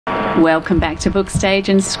Welcome back to Book Stage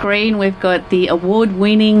and Screen. We've got the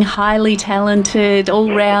award-winning, highly talented,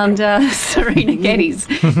 all-rounder Serena Geddes.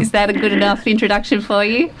 Is that a good enough introduction for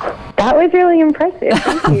you? That was really impressive.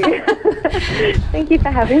 Thank you. Thank you for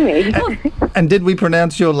having me. And did we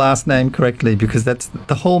pronounce your last name correctly? Because that's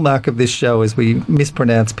the hallmark of this show, is we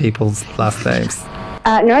mispronounce people's last names.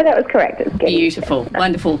 No, that was correct. It's beautiful.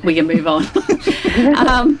 Wonderful. We can move on.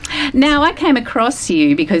 Now, I came across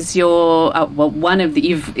you because you're,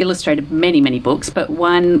 you've illustrated many, many books, but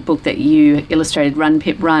one book that you illustrated, Run,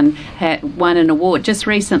 Pip, Run, won an award just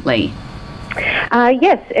recently.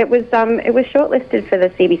 Yes, it was shortlisted for the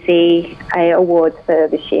CBC Awards for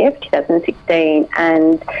this year, 2016,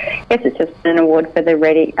 and yes, it's just an award for the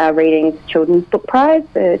Reading Children's Book Prize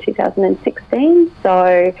for 2016.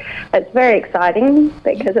 So it's very exciting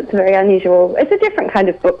because it's very unusual. It's a different kind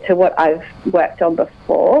of book to what I've worked on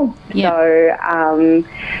before. Yeah. So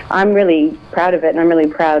I'm really proud of it, and I'm really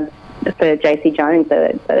proud for JC Jones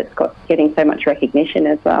that it's getting so much recognition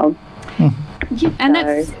as well. Yeah,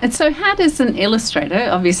 and so how does an illustrator,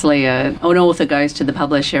 obviously an author goes to the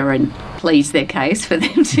publisher and pleads their case for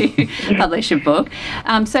them to publish a book.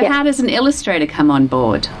 How does an illustrator come on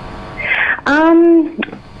board?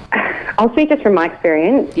 I'll speak just from my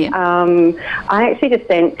experience. Yeah. I actually just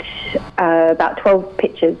sent about 12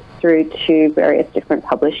 pictures through to various different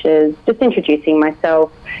publishers, just introducing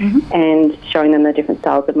myself and showing them the different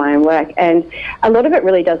styles of my own work. And a lot of it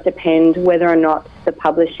really does depend whether or not the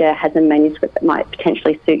publisher has a manuscript that might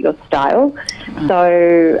potentially suit your style.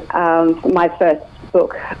 So my first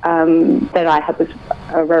book that I had was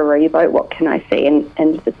a Roree Boat, What Can I See?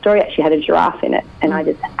 And the story actually had a giraffe in it, and I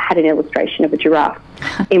just had an illustration of a giraffe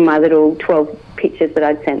in my little 12 pictures that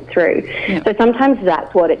I'd sent through. Yep. So sometimes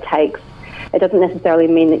that's what it takes. It doesn't necessarily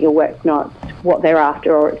mean that your work's not what they're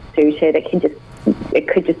after or it's suited. It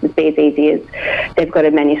could just be as easy as they've got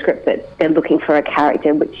a manuscript that they're looking for a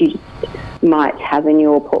character which you just might have in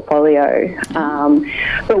your portfolio.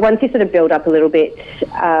 But once you sort of build up a little bit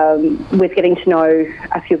with getting to know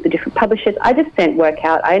a few of the different publishers, I just sent work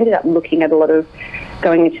out. I ended up looking at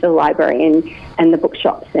going into the library and the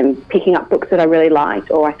bookshops and picking up books that I really liked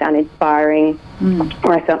or I found inspiring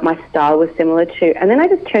or I felt my style was similar to. And then I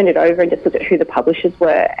just turned it over and just looked at who the publishers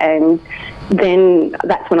were, and then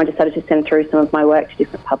that's when I decided to send through some of my work to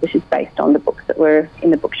different publishers based on the books that were in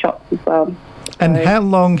the bookshops as well. And how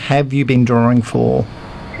long have you been drawing for?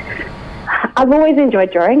 I've always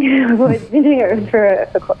enjoyed drawing. I've always been doing it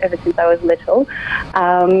ever since I was little.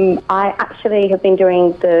 I actually have been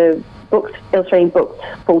doing illustrating books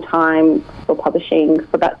full-time for publishing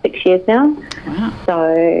for about 6 years now. Wow.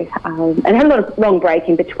 So, and I had a lot of long break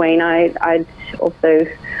in between. I'd also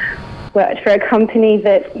worked for a company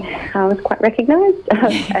that was quite recognised,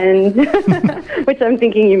 and which I'm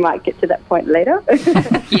thinking you might get to that point later.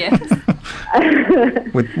 Yes.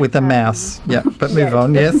 with a mouse, yeah. But move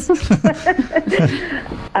on, yes.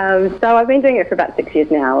 So I've been doing it for about 6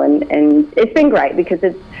 years now, and it's been great because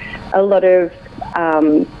it's a lot of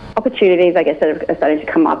opportunities, I guess, that are starting to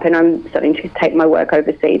come up, and I'm starting to take my work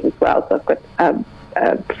overseas as well. So I've got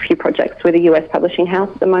a few projects with a US publishing house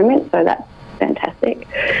at the moment, so that's fantastic.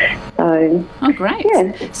 So, great.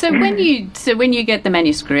 Yeah. So when you get the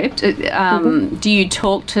manuscript, do you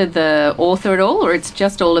talk to the author at all, or it's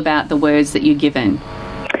just all about the words that you're given?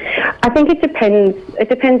 I think it depends. It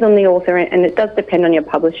depends on the author, and it does depend on your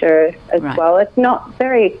publisher as well. It's not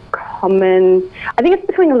very common. I think it's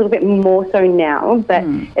becoming a little bit more so now, but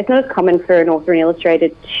it's not as common for an author and illustrator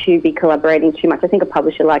to be collaborating too much. I think a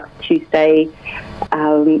publisher likes to stay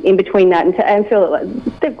in between that and feel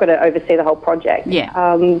like they've got to oversee the whole project. Yeah.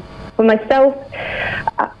 For myself,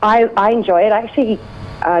 I enjoy it. I actually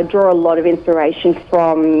draw a lot of inspiration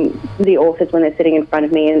from the authors when they're sitting in front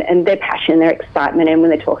of me and their passion, their excitement, and when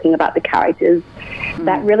they're talking about the characters.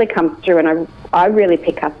 That really comes through, and I really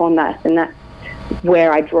pick up on that, and that's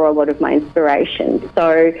where I draw a lot of my inspiration.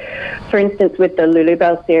 So, for instance, with the Lulu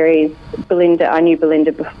Bell series, I knew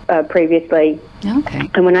Belinda previously. Okay.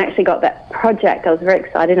 And when I actually got that project, I was very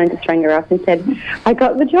excited. I just rang her up and said, I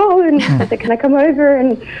got the job. And I said, can I come over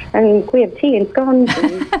and we have tea and scones?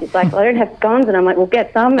 And she's like, well, I don't have scones. And I'm like, well,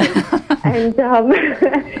 get some. And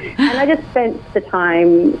I just spent the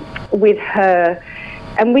time with her,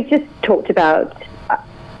 and we just talked about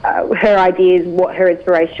her ideas, what her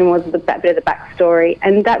inspiration was, a bit of the backstory,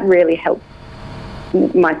 and that really helped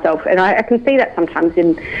myself. And I can see that sometimes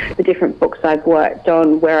in the different books I've worked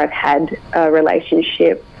on where I've had a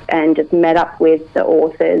relationship and just met up with the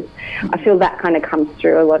authors. I feel that kind of comes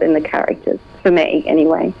through a lot in the characters, for me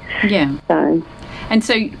anyway. Yeah. So. And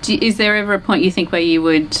so is there ever a point you think where you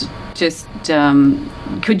would just,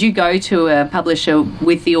 could you go to a publisher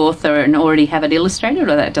with the author and already have it illustrated,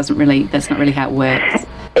 or that's not really how it works?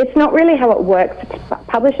 It's not really how it works.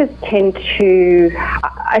 Publishers tend to,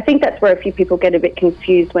 I think that's where a few people get a bit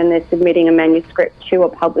confused when they're submitting a manuscript to a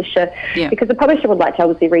publisher, because the publisher would like to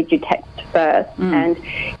obviously read your text first. And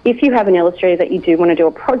if you have an illustrator that you do want to do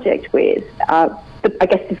a project with, I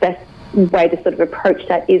guess the best way to sort of approach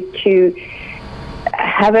that is to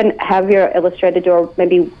have your illustrator draw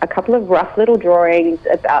maybe a couple of rough little drawings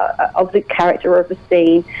of the character of the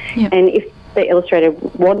scene, and if the illustrator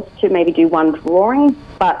wants to maybe do one drawing,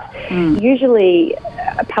 but usually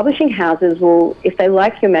publishing houses will, if they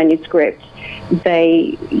like your manuscript,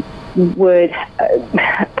 they would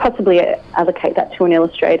possibly allocate that to an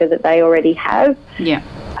illustrator that they already have.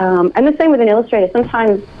 And the same with an illustrator.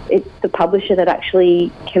 Sometimes it's the publisher that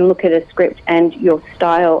actually can look at a script and your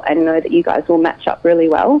style and know that you guys will match up really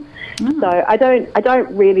well. So I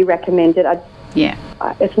don't really recommend it.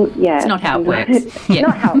 It's not how it works. It's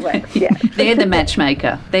not how it works. Yeah, they're the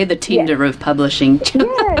matchmaker. They're the Tinder of publishing.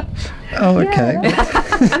 Oh, okay.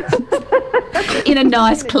 In a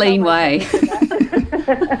nice, clean way.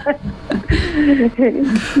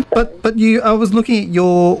 But I was looking at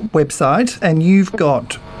your website, and you've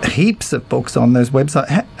got heaps of books on those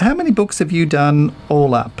websites. How many books have you done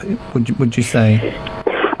all up? Would you say?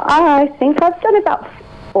 I think I've done about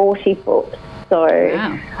 40 books. So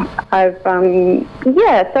I've so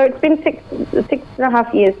it's been six and a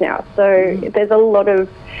half years now. So there's a lot of,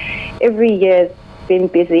 every year's been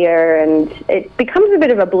busier, and it becomes a bit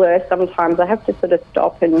of a blur sometimes. I have to sort of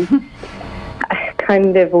stop and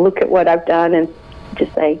kind of look at what I've done and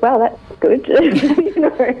just say, well, that's good.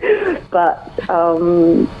 But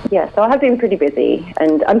so I have been pretty busy,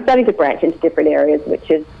 and I'm starting to branch into different areas, which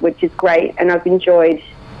is great, and I've enjoyed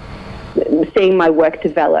seeing my work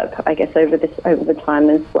develop, I guess, over the time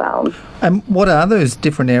as well. And what are those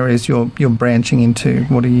different areas you're branching into?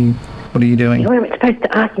 What are you doing? You weren't supposed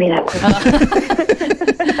to ask me that question.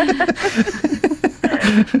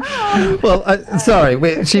 Well, sorry,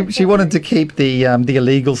 she wanted to keep the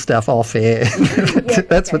illegal stuff off air.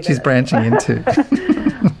 That's what she's branching into.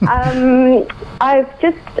 I'm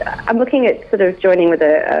looking at sort of joining with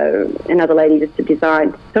another lady just to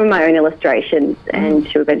design some of my own illustrations and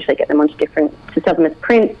to eventually get them onto to sell them as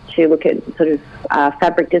prints, to look at sort of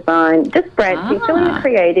fabric design, just branching, still in the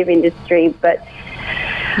creative industry, but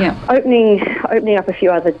opening up a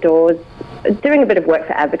few other doors, doing a bit of work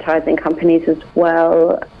for advertising companies as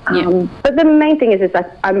well. But the main thing is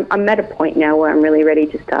that I'm at a point now where I'm really ready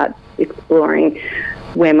to start exploring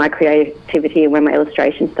where my creativity and where my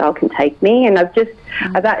illustration style can take me. And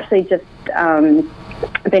I've actually just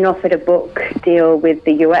been offered a book deal with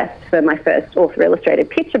the US for my first author illustrated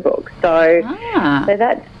picture book. So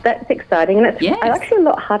that's exciting, and it's actually a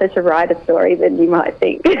lot harder to write a story than you might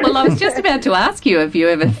think. Well, I was just about to ask you if you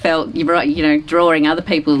ever felt drawing other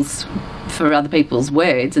people's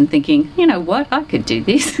words and thinking, you know what, I could do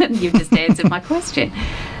this, and you've just answered my question.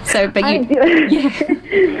 So, but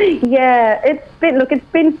it's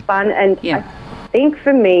been fun, and I think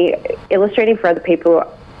for me, illustrating for other people,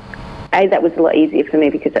 that was a lot easier for me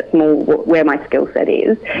because that's more where my skill set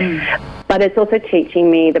is. But it's also teaching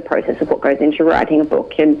me the process of what goes into writing a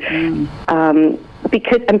book, and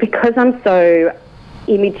because I'm so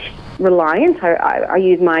image reliant, I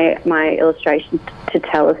use my illustrations to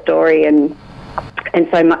tell a story, and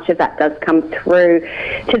so much of that does come through.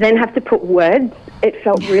 To then have to put words, it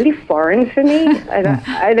felt really foreign for me.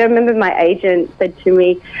 I remember my agent said to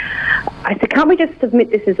me, I said, can't we just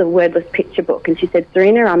submit this as a wordless picture book? And she said,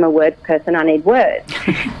 Serena, I'm a word person, I need words.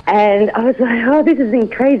 And I was like, oh, this is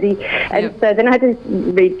crazy. And so then I had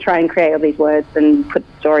to try and create all these words and put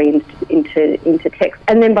the story into text.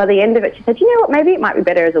 And then by the end of it, she said, you know what, maybe it might be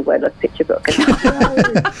better as a wordless picture book. And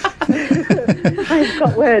I've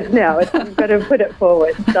got words now. I've got to put it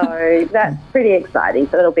forward. So that's pretty exciting.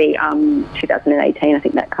 So that'll be 2018, I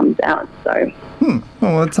think that comes out. So.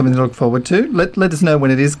 Well, that's something to look forward to. Let us know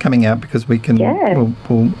when it is coming out, because we can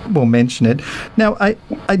we'll mention it. Now, I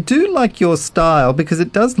do like your style, because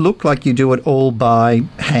it does look like you do it all by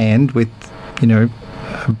hand with, a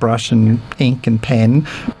brush and ink and pen.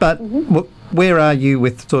 But where are you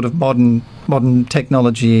with sort of modern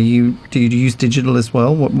technology? Do you use digital as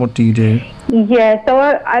well? What do you do? Yeah, so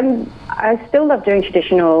I still love doing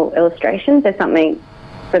traditional illustrations. There's something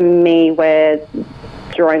for me where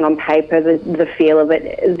drawing on paper, the feel of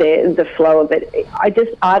it, the flow of it, I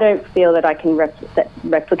don't feel that I can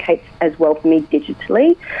replicate as well for me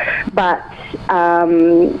digitally, but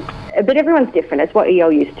everyone's different. It's what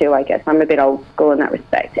you're used to, I guess. I'm a bit old school in that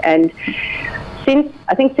respect, and since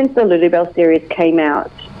the Lulubelle series came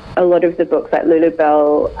out, a lot of the books like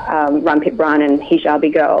Lulubelle, Run Pip Run and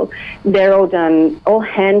Hijabi Girl, they're all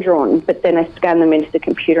hand-drawn, but then I scan them into the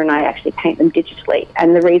computer and I actually paint them digitally.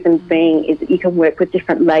 And the reason being is that you can work with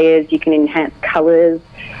different layers, you can enhance colours,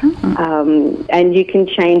 and you can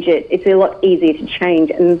change it. It's a lot easier to change.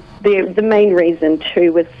 And the main reason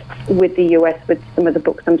too was with the US, with some of the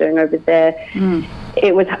books I'm doing over there,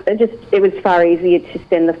 it was far easier to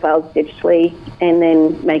send the files digitally and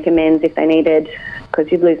then make amends if they needed, because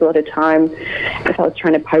you'd lose a lot of time if I was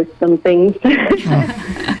trying to post some things.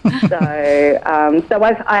 So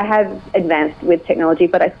I have advanced with technology,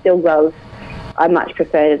 but I much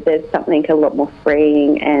prefer that there's something a lot more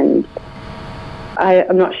freeing, and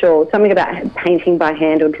I'm not sure, something about painting by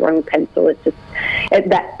hand or drawing with pencil, it's just,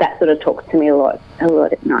 that sort of talks to me a lot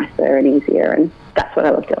nicer and easier, and that's what I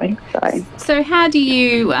love doing. So how do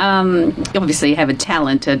you, obviously you have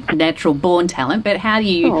a natural born talent, but how do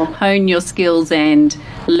you hone your skills and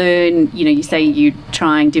learn, you say you're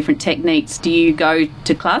trying different techniques? Do you go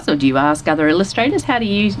to class or do you ask other illustrators? How do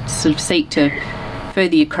you sort of seek to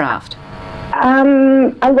further your craft?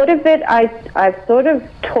 A lot of it I've sort of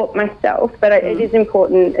taught myself, but it is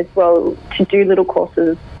important as well to do little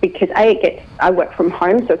courses, because I work from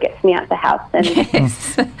home, so it gets me out of the house, and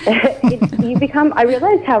yes. I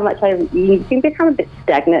realise how much you can become a bit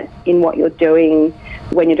stagnant in what you're doing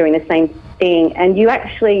when you're doing the same thing. And you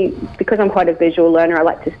actually, because I'm quite a visual learner, I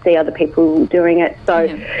like to see other people doing it. So,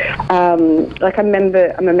 I'm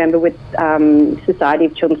a member with Society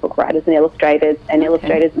of Children's Book Writers and Illustrators and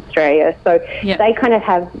Illustrators Australia. So they kind of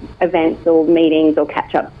have events or meetings or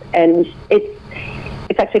catch-ups, and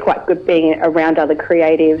it's actually quite good being around other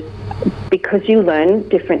creatives, because you learn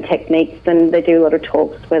different techniques, and they do a lot of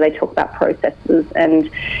talks where they talk about processes, and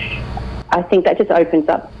I think that just opens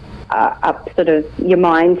up sort of your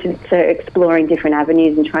mind to exploring different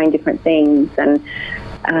avenues and trying different things, and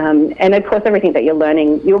of course everything that you're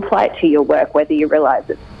learning, you apply it to your work whether you realise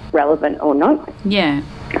it's relevant or not. Yeah,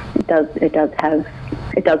 it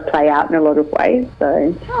does play out in a lot of ways.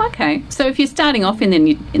 So okay. So if you're starting off in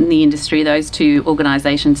the industry, those two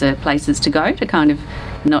organisations are places to go to kind of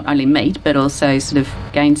not only meet but also sort of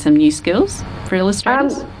gain some new skills for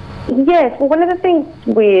illustrators. Yes. Well, one of the things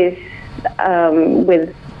with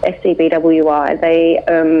SCBWI, they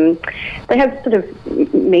have sort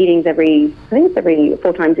of meetings every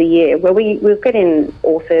 4 times a year, where we'll get in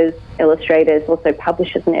authors, illustrators, also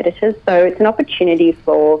publishers and editors. So it's an opportunity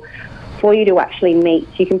for you to actually meet.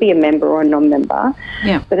 You can be a member or a non-member,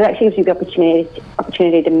 but it actually gives you the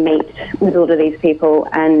opportunity to meet with a lot of these people,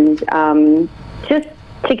 and just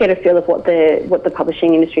to get a feel of what the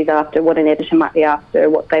publishing industry is after, what an editor might be after,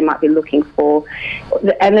 what they might be looking for.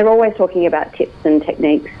 And they're always talking about tips and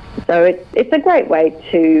techniques. So it's a great way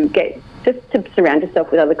to surround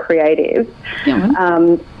yourself with other creatives. Yeah.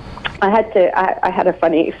 I had a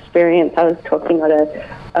funny experience. I was talking at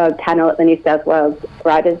a panel at the New South Wales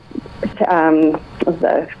Writers of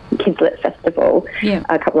the Kids Lit Festival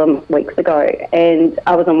a couple of weeks ago, and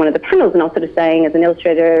I was on one of the panels, and I was sort of saying, as an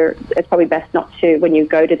illustrator, it's probably best not to, when you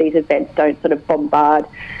go to these events, don't sort of bombard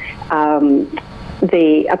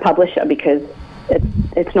a publisher, because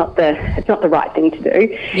it's not the right thing to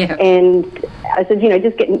do. Yeah. And I said,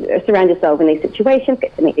 just surround yourself in these situations,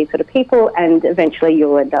 get to meet these sort of people, and eventually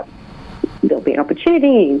you'll end up, there'll be an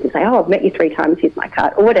opportunity to say, I've met you 3 times, here's my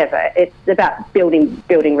card, or whatever. It's about building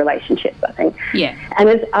relationships, I think. Yeah. And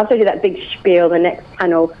after I did that big spiel, the next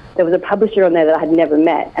panel, there was a publisher on there that I had never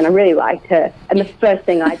met, and I really liked her. And the first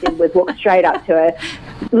thing I did was walk straight up to her,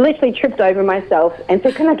 literally tripped over myself, and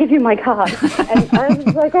said, "Can I give you my card?" And I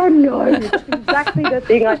was like, "Oh no, that's exactly the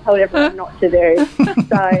thing I told everyone not to do."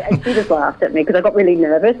 So, and she just laughed at me because I got really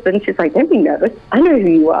nervous, and she's like, "Don't be nervous. I know who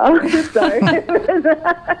you are."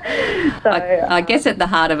 I guess at the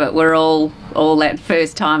heart of it, we're all that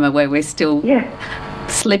first timer where we're still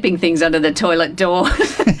slipping things under the toilet door.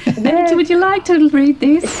 Would you like to read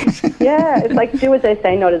this? It's like, do as I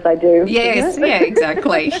say, not as I do. Yes,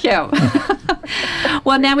 exactly. Yeah.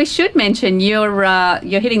 Well, now we should mention you're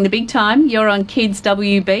hitting the big time. You're on Kids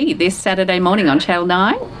WB this Saturday morning on Channel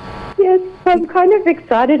 9. Yes, I'm kind of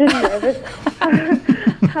excited and nervous.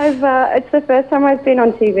 It's the first time I've been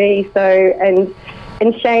on TV,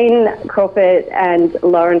 and Shane Crawford and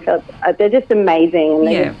Lauren Phillips, they're just amazing, and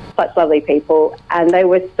they're just such lovely people, and they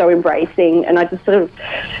were so embracing, and I just sort of,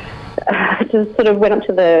 just sort of went up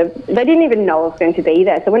to they didn't even know I was going to be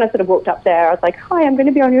there. So when I sort of walked up there, I was like, hi, I'm going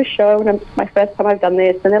to be on your show, and it's my first time I've done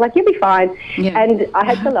this. And they're like, you'll be fine. Yeah. And I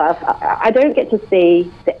had to laugh. I don't get to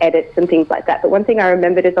see the edits and things like that. But one thing I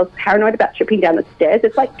remembered is I was paranoid about tripping down the stairs.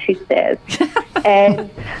 It's like 2 stairs. And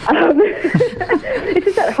it's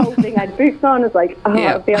just that whole thing. I had boots on. I was like,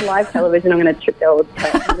 I'll be on live television. I'm going to trip down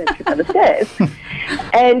the stairs.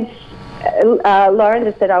 And Lauren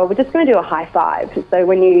just said, we're just going to do a high five. So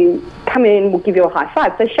when you come in, we'll give you a high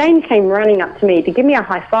five. So Shane came running up to me to give me a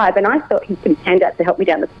high five, and I thought he put his hand out to help me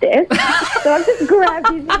down the stairs. So I just grabbed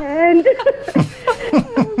his hand.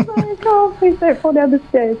 I was like, oh, please don't fall down the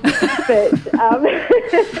stairs. But,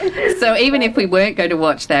 so even if we weren't going to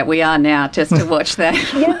watch that, we are now just to watch that.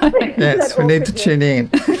 Yes, we need to tune in.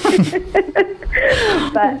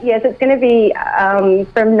 But yes, it's going to be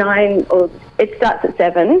from 9, or it starts at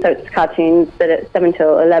 7, so it's cartoons that at 7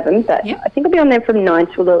 till 11. But I think I'll be on there from 9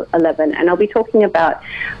 till 11, and I'll be talking about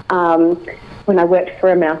when I worked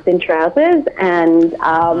for a mouse in trousers, and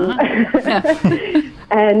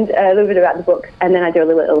and a little bit about the book, and then I do a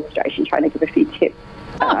little illustration, trying to give a few tips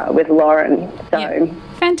with Lauren. So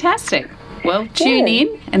fantastic. Well, tune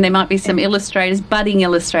in, and there might be some illustrators, budding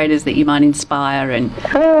illustrators that you might inspire. And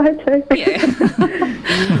I hope so.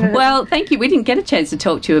 Yeah. Well, thank you. We didn't get a chance to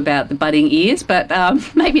talk to you about the budding ears, but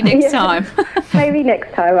maybe next time. Maybe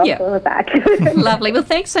next time I'll call her back. Lovely. Well,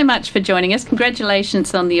 thanks so much for joining us.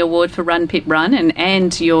 Congratulations on the award for Run Pip Run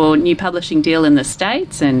and your new publishing deal in the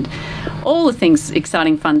States, and all the things,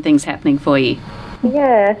 exciting, fun things happening for you.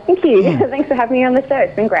 Yeah, thank you. Thanks for having me on the show.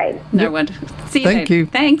 It's been great. No wonder. See you. Thank you.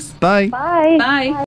 Thanks. Bye. Bye. Bye.